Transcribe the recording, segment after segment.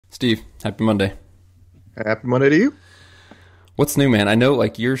Steve, happy Monday. Happy Monday to you. What's new, man? I know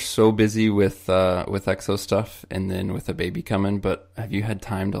like you're so busy with EXO stuff and then with a baby coming, but have you had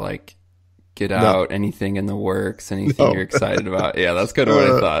time to like get No, out anything in the works, anything you're no, excited about? Yeah, that's kind of what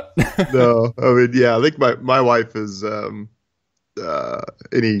I uh, thought. no. I mean, yeah, I think my wife is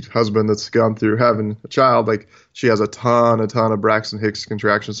any husband that's gone through having a child, like she has a ton of Braxton Hicks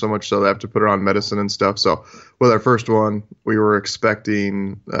contractions, so much so they have to put her on medicine and stuff. So with our first one, we were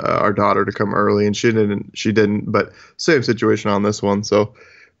expecting our daughter to come early, and she didn't. But same situation on this one. So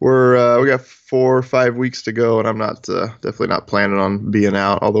we got 4 or 5 weeks to go, and I'm not definitely not planning on being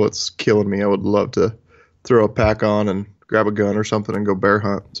out. Although it's killing me, I would love to throw a pack on and grab a gun or something and go bear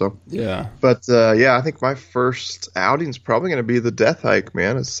hunt. So. Yeah, But yeah, I think my first outing is probably going to be the death hike,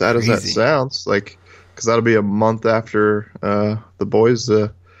 man. As sad as that crazy. sounds, like because that'll be a month after the boys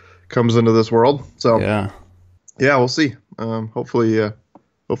comes into this world. So Yeah, yeah, we'll see. Hopefully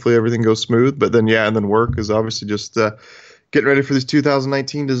everything goes smooth. But then yeah, and then work is obviously just getting ready for these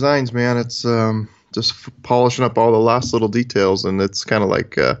 2019 designs, man. It's just polishing up all the last little details, and it's kind of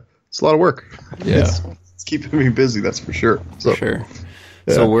like it's a lot of work. yeah, It's keeping me busy, that's for sure. for So sure.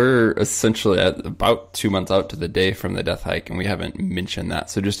 So yeah. we're essentially at about 2 months out to the day from the death hike, and we haven't mentioned that.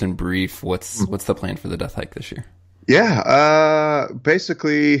 So just in brief, what's the plan for the death hike this year? Yeah,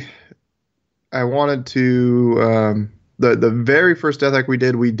 basically, I wanted to the very first death hike we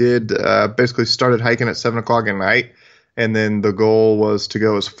did basically started hiking at 7 o'clock at night, and then the goal was to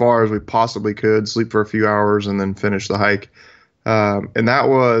go as far as we possibly could, sleep for a few hours, and then finish the hike. And that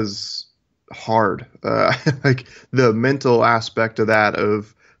was hard. Like the mental aspect of that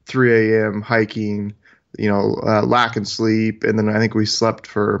of 3 a.m. hiking, lacking sleep, and then I think we slept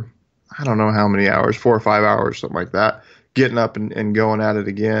for I don't know how many hours, 4 or 5 hours, something like that. Getting up and going at it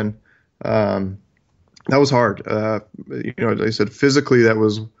again. Um, that was hard. Like I said, physically, that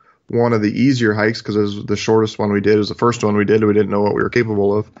was one of the easier hikes because it was the shortest one we did. It was the first one we did. We didn't know what we were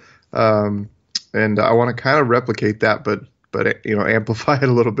capable of. And I want to kind of replicate that, but amplify it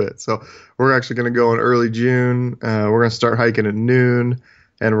a little bit. So we're actually going to go in early June. We're going to start hiking at noon,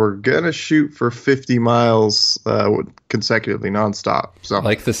 and we're going to shoot for 50 miles consecutively, nonstop. I So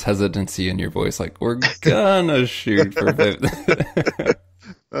like this hesitancy in your voice, like we're gonna shoot for 50.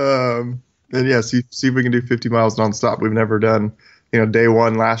 and yeah, see if we can do 50 miles nonstop. We've never done, day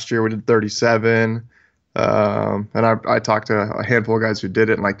one last year we did 37. And I talked to a handful of guys who did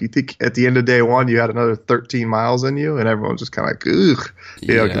it, and like, do you think at the end of day one you had another 13 miles in you? And everyone was just kind of like, ugh,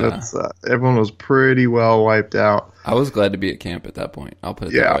 because Yeah, it's everyone was pretty well wiped out. I was glad to be at camp at that point. I'll put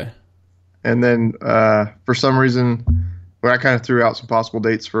it that Yeah, way. and then for some reason, well, I kind of threw out some possible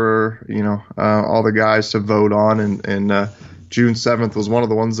dates for all the guys to vote on, and June 7th was one of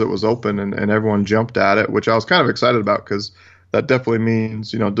the ones that was open, and everyone jumped at it, which I was kind of excited about because that definitely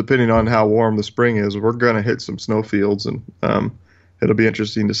means, depending on how warm the spring is, we're going to hit some snow fields, and it'll be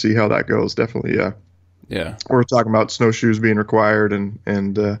interesting to see how that goes. Definitely, yeah. Yeah. We're talking about snowshoes being required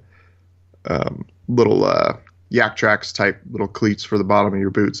and little yak tracks type little cleats for the bottom of your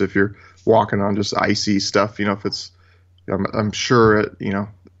boots if you're walking on just icy stuff. If it's, I'm sure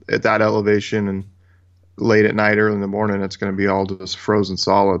at that elevation and late at night, early in the morning, it's going to be all just frozen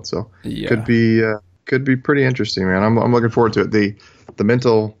solid. So could Yeah. be uh, could be pretty interesting, man. I'm looking forward to it. The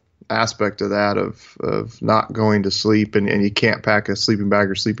mental aspect of that of not going to sleep, and you can't pack a sleeping bag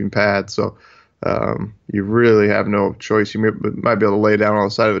or sleeping pad, so you really have no choice. You might be able to lay down on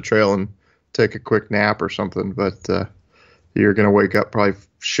the side of a trail and take a quick nap or something, but you're going to wake up probably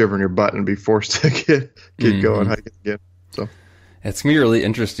shivering your butt and be forced to get going hmm hiking again. So It's gonna be really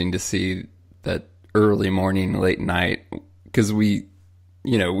interesting to see that early morning, late night, because we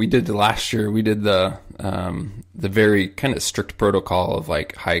did last year. We did the very kind of strict protocol of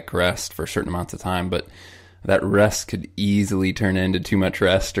like hike rest for certain amounts of time, but that rest could easily turn into too much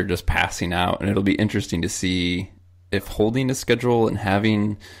rest or just passing out. And it'll be interesting to see if holding a schedule and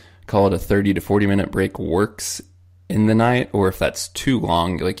having, call it a 30 to 40 minute break, works in the night, or if that's too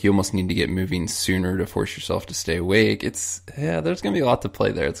long. Like you almost need to get moving sooner to force yourself to stay awake. There's gonna be a lot to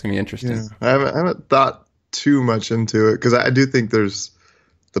play there. It's gonna be interesting. yeah, I haven't thought too much into it because I do think there's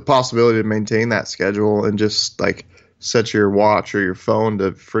the possibility to maintain that schedule and just like set your watch or your phone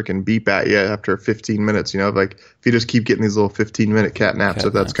to freaking beep at you after 15 minutes. Like if you just keep getting these little 15-minute cat naps,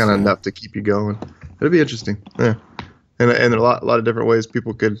 if Cat that's naps, kind of yeah. enough to keep you going, it'd be interesting. Yeah, and there are a lot of different ways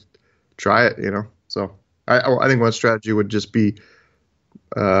people could try it. So I think one strategy would just be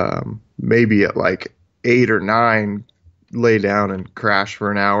maybe at like 8 or 9, lay down and crash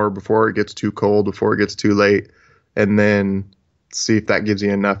for an hour before it gets too cold, before it gets too late, and then see if that gives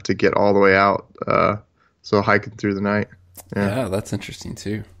you enough to get all the way out. So hiking through the night. Yeah. Yeah, that's interesting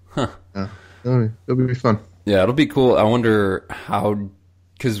too. Yeah, it'll be fun. Yeah, it'll be cool. I wonder how,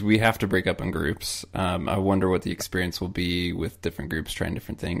 because we have to break up in groups. I wonder what the experience will be with different groups trying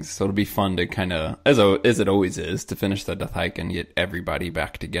different things. So it'll be fun to kind of, as it always is, to finish the death hike and get everybody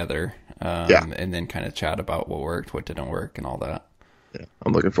back together. And then kind of chat about what worked, what didn't work, and all that. Yeah,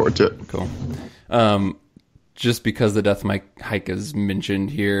 I'm looking forward to it. Cool. Just because the death hike is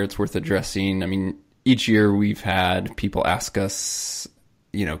mentioned here, it's worth addressing. I mean, each year we've had people ask us,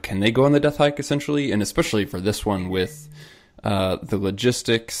 can they go on the death hike essentially? And especially for this one with the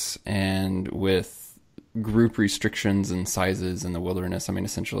logistics and with group restrictions and sizes in the wilderness. I mean,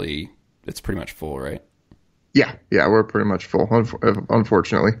 essentially it's pretty much full, right? Yeah, we're pretty much full,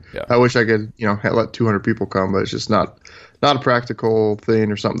 unfortunately. Yeah. I wish I could, let 200 people come, but it's just not a practical thing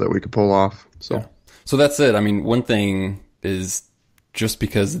or something that we could pull off. So, yeah. So that's it. I mean, one thing is, just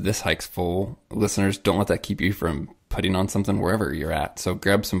because this hike's full, listeners, don't let that keep you from putting on something wherever you're at. So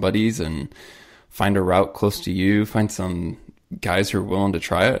grab some buddies and find a route close to you. Find some guys who are willing to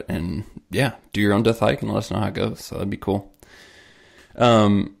try it, and do your own death hike and let us know how it goes. So that'd be cool.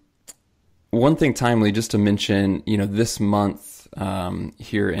 One thing timely, just to mention, this month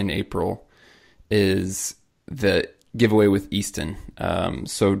here in April is the giveaway with Easton.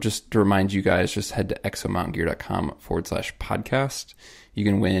 So just to remind you guys, just head to exomountaingear.com/podcast. You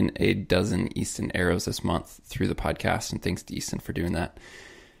can win a dozen Easton arrows this month through the podcast, and thanks to Easton for doing that.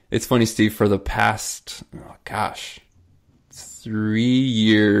 It's funny, Steve, for the past, 3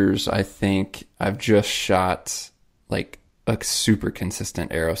 years, I think I've just shot like a super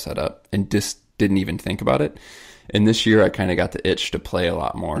consistent arrow setup and just didn't even think about it. And this year I kind of got the itch to play a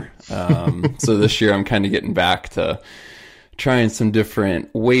lot more. So this year I'm kind of getting back to trying some different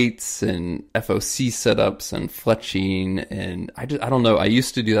weights and FOC setups and fletching. And I don't know. I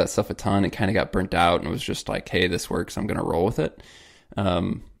used to do that stuff a ton and kind of got burnt out and was just like, hey, this works, I'm going to roll with it.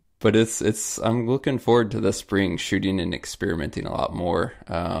 But I'm looking forward to this spring shooting and experimenting a lot more.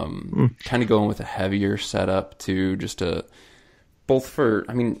 Kind of going with a heavier setup too, just to both for,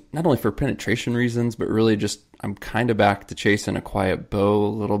 not only for penetration reasons, but really just I'm kind of back to chasing a quiet bow a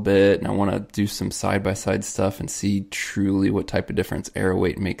little bit, and I want to do some side-by-side stuff and see truly what type of difference arrow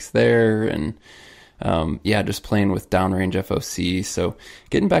weight makes there, and just playing with downrange FOC. So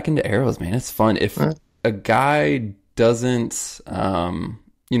getting back into arrows, man, it's fun. If a guy doesn't,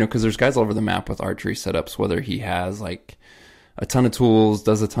 because there's guys all over the map with archery setups, whether he has like a ton of tools,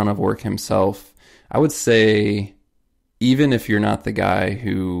 does a ton of work himself, I would say, even if you're not the guy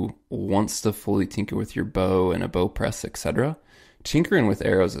who wants to fully tinker with your bow and a bow press, etc., tinkering with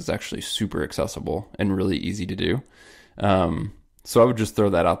arrows is actually super accessible and really easy to do. So I would just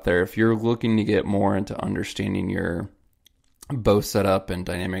throw that out there. If you're looking to get more into understanding your bow setup and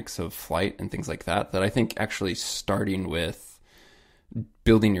dynamics of flight and things like that, I think actually starting with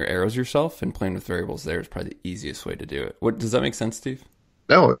building your arrows yourself and playing with variables there is probably the easiest way to do it. Does that make sense, Steve?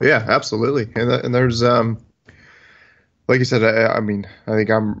 Oh, yeah, absolutely. And there's, like you said, I think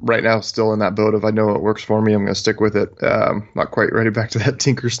I'm right now still in that boat. If I know it works for me, I'm going to stick with it. Not quite ready back to that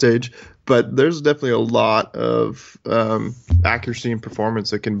tinker stage, but there's definitely a lot of accuracy and performance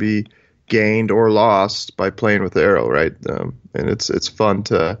that can be gained or lost by playing with the arrow, right? And it's fun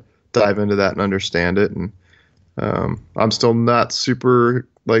to dive into that and understand it. And I'm still not super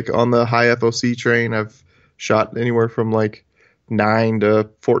like on the high FOC train. I've shot anywhere from like 9 to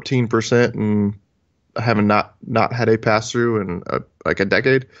 14%, and I haven't not had a pass through in like a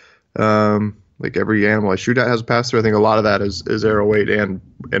decade. Like every animal I shoot at has a pass through. I think a lot of that is arrow weight and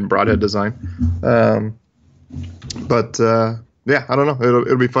broadhead design. I don't know.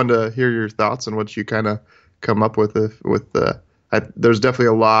 It'll be fun to hear your thoughts and what you kind of come up with. There's definitely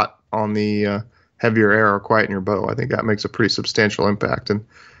a lot on the heavier arrow quiet in your bow. I think that makes a pretty substantial impact.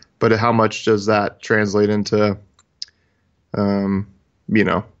 But how much does that translate into,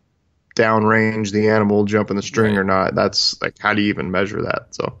 downrange the animal, jumping the string or not? That's like, how do you even measure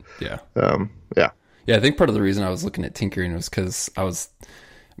that? So I think part of the reason I was looking at tinkering was because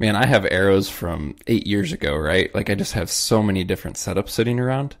I have arrows from 8 years ago, right? Like I just have so many different setups sitting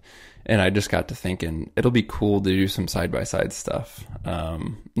around, and I just got to thinking it'll be cool to do some side-by-side stuff,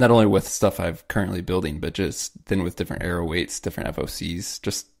 not only with stuff I've currently building, but just then with different arrow weights, different FOCs,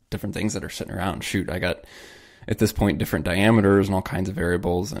 just different things that are sitting around. Shoot, I got at this point different diameters and all kinds of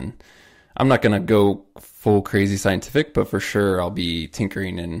variables, and I'm not going to go full crazy scientific, but for sure I'll be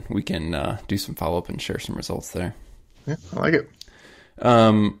tinkering, and we can do some follow-up and share some results there. Yeah, I like it.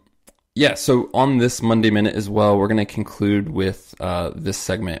 So on this Monday Minute as well, we're going to conclude with this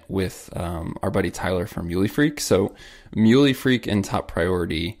segment with our buddy Tyler from Muley Freak. So Muley Freak and Top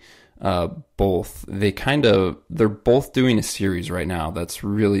Priority, both, they're both doing a series right now that's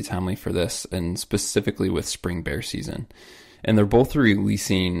really timely for this, and specifically with spring bear season. And they're both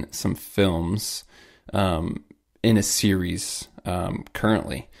releasing some films in a series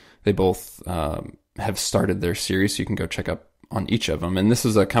currently. They both have started their series, so you can go check up on each of them. And this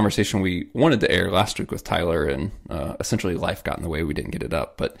is a conversation we wanted to air last week with Tyler, and essentially life got in the way. We didn't get it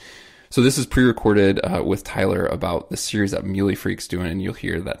up. But so this is pre-recorded with Tyler about the series that Muley Freak's doing, and you'll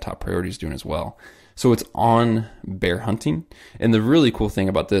hear that Top Priority is doing as well. So it's on bear hunting. And the really cool thing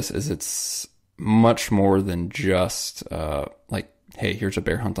about this is it's much more than just like, hey, here's a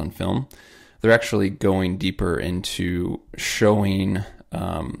bear hunt on film. They're actually going deeper into showing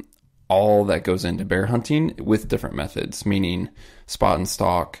all that goes into bear hunting with different methods, meaning spot and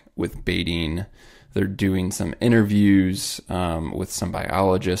stalk, with baiting. They're doing some interviews with some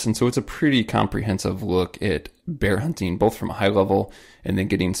biologists. And so it's a pretty comprehensive look at bear hunting, both from a high level and then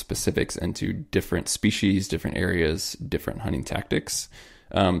getting specifics into different species, different areas, different hunting tactics.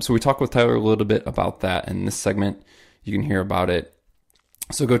 So we talked with Tyler a little bit about that in this segment. You can hear about it.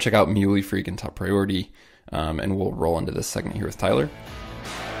 So go check out Muley Freak and Top Priority, and we'll roll into this segment here with Tyler.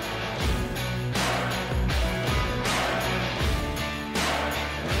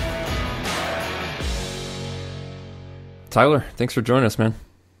 Tyler, thanks for joining us, man.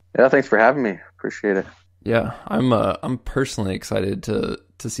 Yeah, thanks for having me. Appreciate it. Yeah, I'm personally excited to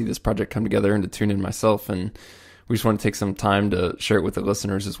see this project come together and to tune in myself, and we just want to take some time to share it with the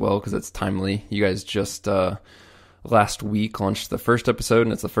listeners as well, because it's timely. You guys just last week launched the first episode,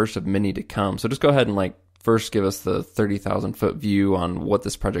 and it's the first of many to come. So just go ahead and first give us the 30,000 foot view on what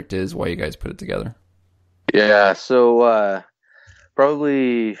this project is, why you guys put it together. Yeah, so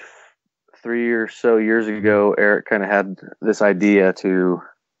probably 3 or so years ago, Eric kind of had this idea to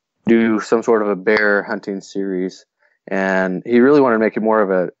do some sort of a bear hunting series, and he really wanted to make it more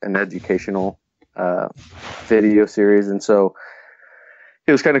of an educational video series. And so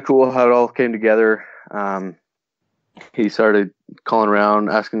it was kind of cool how it all came together. He started calling around,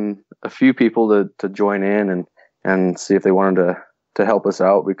 asking a few people to join in and see if they wanted to help us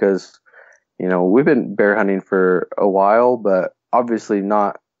out, because, we've been bear hunting for a while, but obviously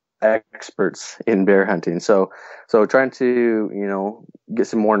not experts in bear hunting. So trying to, get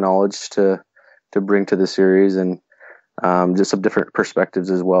some more knowledge to bring to the series, and just some different perspectives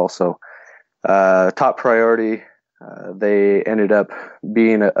as well. So Top Priority, they ended up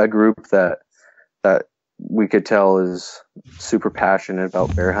being a group that we could tell is super passionate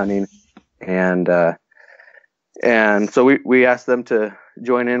about bear hunting, and so we asked them to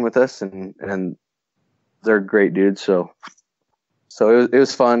join in with us, and they're great dudes. So it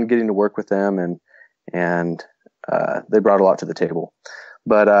was fun getting to work with them, and they brought a lot to the table.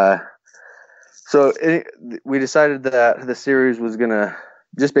 But we decided that the series was gonna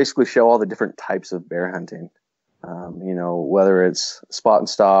just basically show all the different types of bear hunting. Whether it's spot and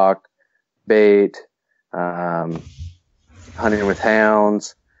stalk, bait, hunting with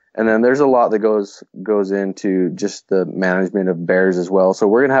hounds, and then there's a lot that goes into just the management of bears as well. So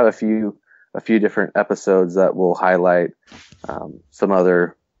we're gonna have a few different episodes that will highlight some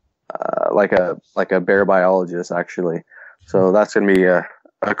other like a bear biologist, actually. So that's gonna be a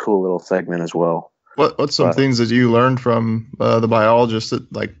cool little segment as well. What's some things that you learned from the biologist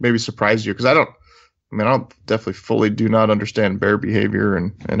that maybe surprised you? Because I definitely fully do not understand bear behavior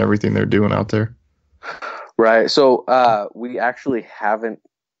and everything they're doing out there. Right. So we actually haven't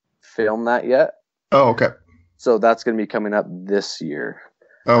filmed that yet. Oh, okay. So that's going to be coming up this year.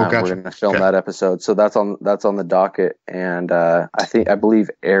 Oh, gotcha. We're going to film that episode. So that's on the docket, and I believe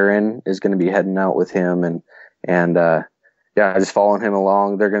Aaron is going to be heading out with him, and just following him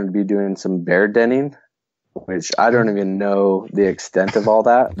along. They're going to be doing some bear denning, which I don't even know the extent of all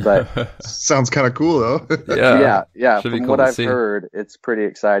that, but sounds kind of cool though. Yeah. From what I've heard, it's pretty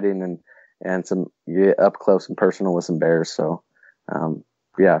exciting and some up close and personal with some bears. So,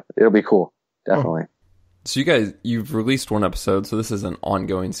 it'll be cool. Definitely. So you've released one episode, so this is an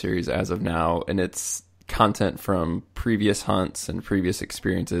ongoing series as of now, and it's content from previous hunts and previous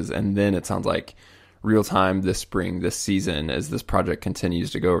experiences, and then it sounds like real time this spring, this season, as this project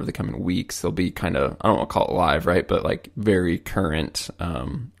continues to go over the coming weeks, there'll be kind of, I don't want to call it live, right, but very current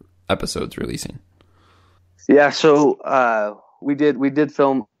episodes releasing. Yeah, so we did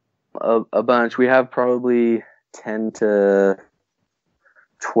film a bunch. We have probably 10 to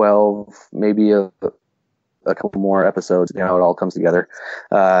 12, maybe a couple more episodes, how it all comes together,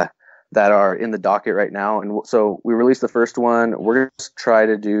 that are in the docket right now. And so we released the first one. We're going to try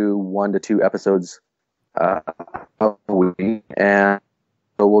to do 1 to 2 episodes a week, and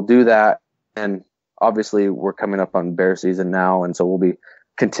so we'll do that. And obviously we're coming up on bear season now, and so we'll be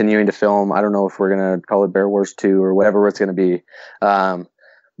continuing to film. I don't know if we're gonna call it Bear Wars 2 or whatever it's gonna be.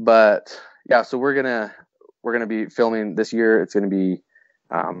 But yeah, so we're gonna be filming this year. It's gonna be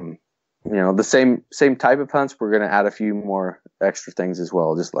the same type of hunts. We're gonna add a few more extra things as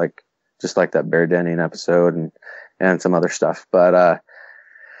well, just like that bear denning episode and some other stuff. But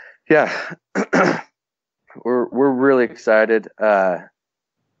yeah, we're really excited to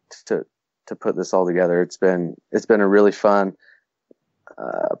put this all together. It's been a really fun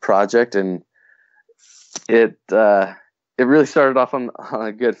project, and it really started off on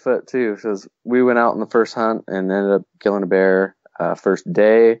a good foot too, because we went out on the first hunt and ended up killing a bear first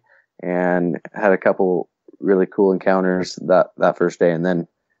day, and had a couple really cool encounters that first day, and then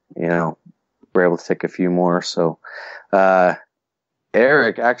we're able to take a few more. So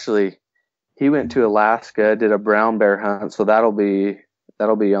Eric actually, he went to Alaska, did a brown bear hunt, so that'll be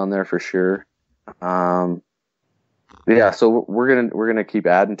on there for sure. Yeah, so we're gonna keep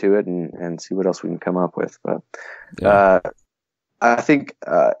adding to it and see what else we can come up with. But I think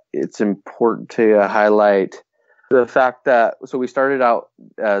it's important to highlight the fact that we started out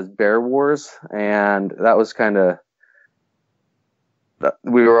as Bear Wars, and that was kind of,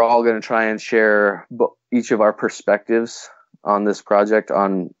 we were all going to try and share each of our perspectives on this project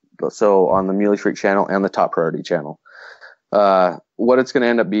on the Muley Freak channel and the Top Priority channel. What it's going to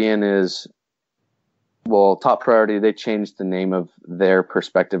end up being is, Top Priority, they changed the name of their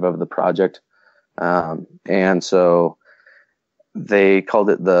perspective of the project. And so they called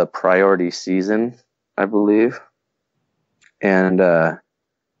it the Priority Season, I believe. And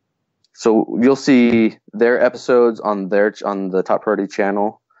so you'll see their episodes on the Top Priority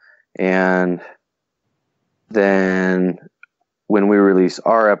channel, and then when we release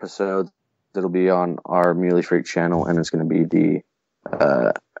our episodes, it'll be on our Muley Freak channel, and it's going to be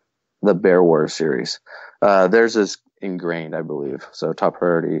the Bear Wars series. Theirs is ingrained, I believe. So Top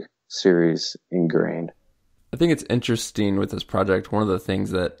Priority series ingrained. I think it's interesting with this project. One of the things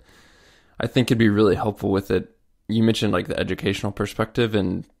that I think could be really helpful with it, you mentioned like the educational perspective,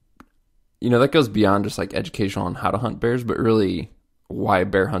 and that goes beyond just like educational on how to hunt bears, but really why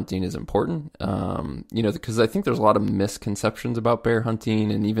bear hunting is important. Because I think there's a lot of misconceptions about bear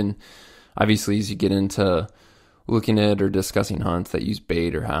hunting, and even obviously as you get into looking at or discussing hunts that use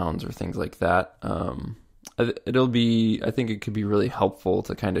bait or hounds or things like that, I think it could be really helpful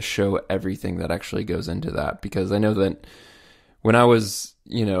to kind of show everything that actually goes into that, because I know that when I was,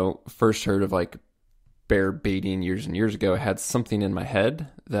 first heard of like bear baiting years and years ago, I had something in my head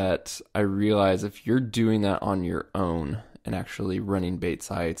that I realized if you're doing that on your own and actually running bait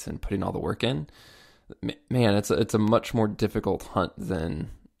sites and putting all the work in, man, it's a much more difficult hunt than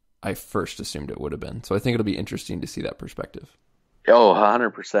I first assumed it would have been. So I think it'll be interesting to see that perspective. Oh,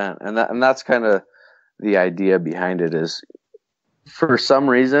 100%. And that's kind of the idea behind it, is for some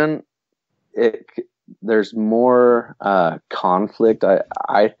reason there's more conflict,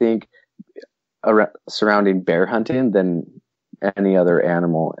 I think, surrounding bear hunting than any other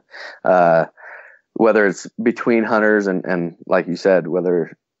animal, whether it's between hunters and like you said,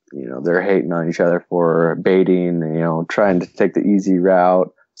 whether they're hating on each other for baiting, trying to take the easy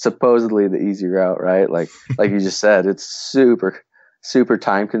route, supposedly the easy route, right? Like you just said, it's super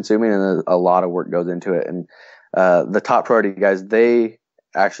time consuming, and a lot of work goes into it. And the Top Priority guys, they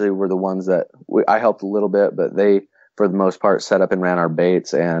actually were the ones that I helped a little bit, but they, for the most part, set up and ran our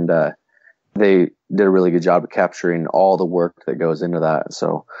baits, and they did a really good job of capturing all the work that goes into that.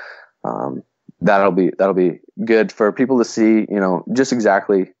 So that'll be good for people to see, just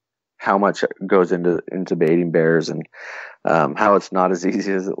exactly how much goes into baiting bears, and how it's not as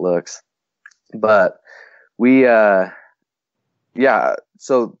easy as it looks. But we, so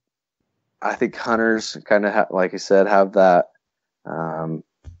I think hunters kind of like I said, have that,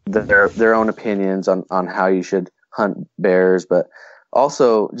 their own opinions on how you should hunt bears, but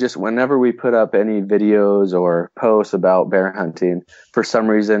also just whenever we put up any videos or posts about bear hunting, for some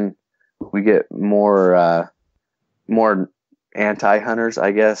reason we get more anti-hunters,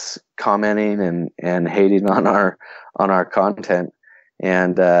 I guess, commenting and hating on our content.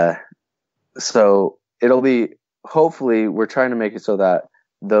 And so it'll be, hopefully we're trying to make it so that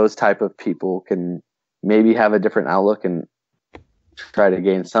those type of people can maybe have a different outlook and try to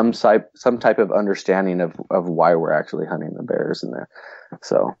gain some type of understanding of why we're actually hunting the bears in there.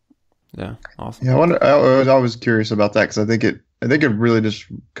 So yeah, awesome. Yeah, I was always curious about that, because I think it really just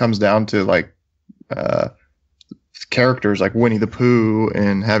comes down to like characters like Winnie the Pooh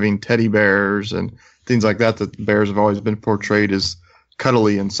and having teddy bears and things like that. That bears have always been portrayed as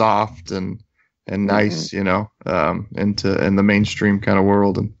cuddly and soft and nice, in the mainstream kind of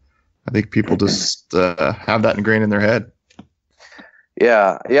world. And I think people just have that ingrained in their head.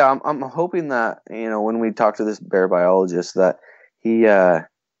 Yeah. I'm hoping that, when we talk to this bear biologist, that he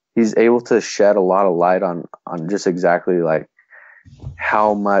he's able to shed a lot of light on just exactly like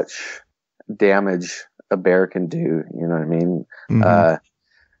how much damage a bear can do. You know what I mean? Mm-hmm.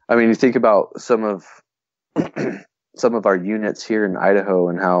 I mean, you think about some of our units here in Idaho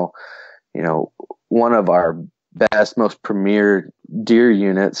and how, one of our best, most premier deer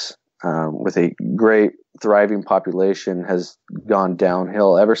units, with a great thriving population, has gone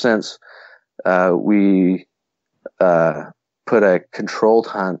downhill ever since we put a controlled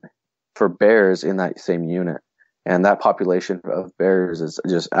hunt for bears in that same unit. And that population of bears is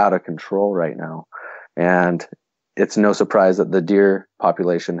just out of control right now. And it's no surprise that the deer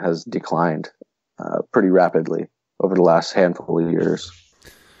population has declined pretty rapidly over the last handful of years.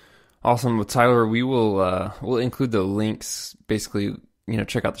 Awesome. Well, Tyler, we'll include the links, basically,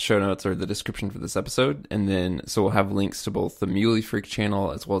 check out the show notes or the description for this episode. And then, so we'll have links to both the Muley Freak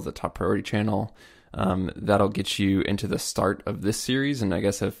channel as well as the Top Priority channel. That'll get you into the start of this series. And I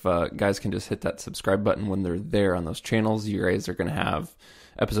guess if guys can just hit that subscribe button when they're there on those channels, you guys are going to have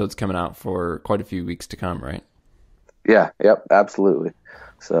episodes coming out for quite a few weeks to come, right? Yeah, yep, absolutely.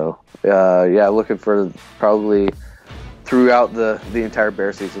 So, looking for probably throughout the entire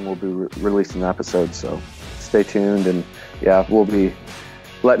bear season, we'll be releasing episodes. So stay tuned, and we'll be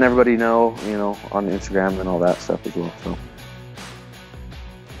letting everybody know, on Instagram and all that stuff as well. So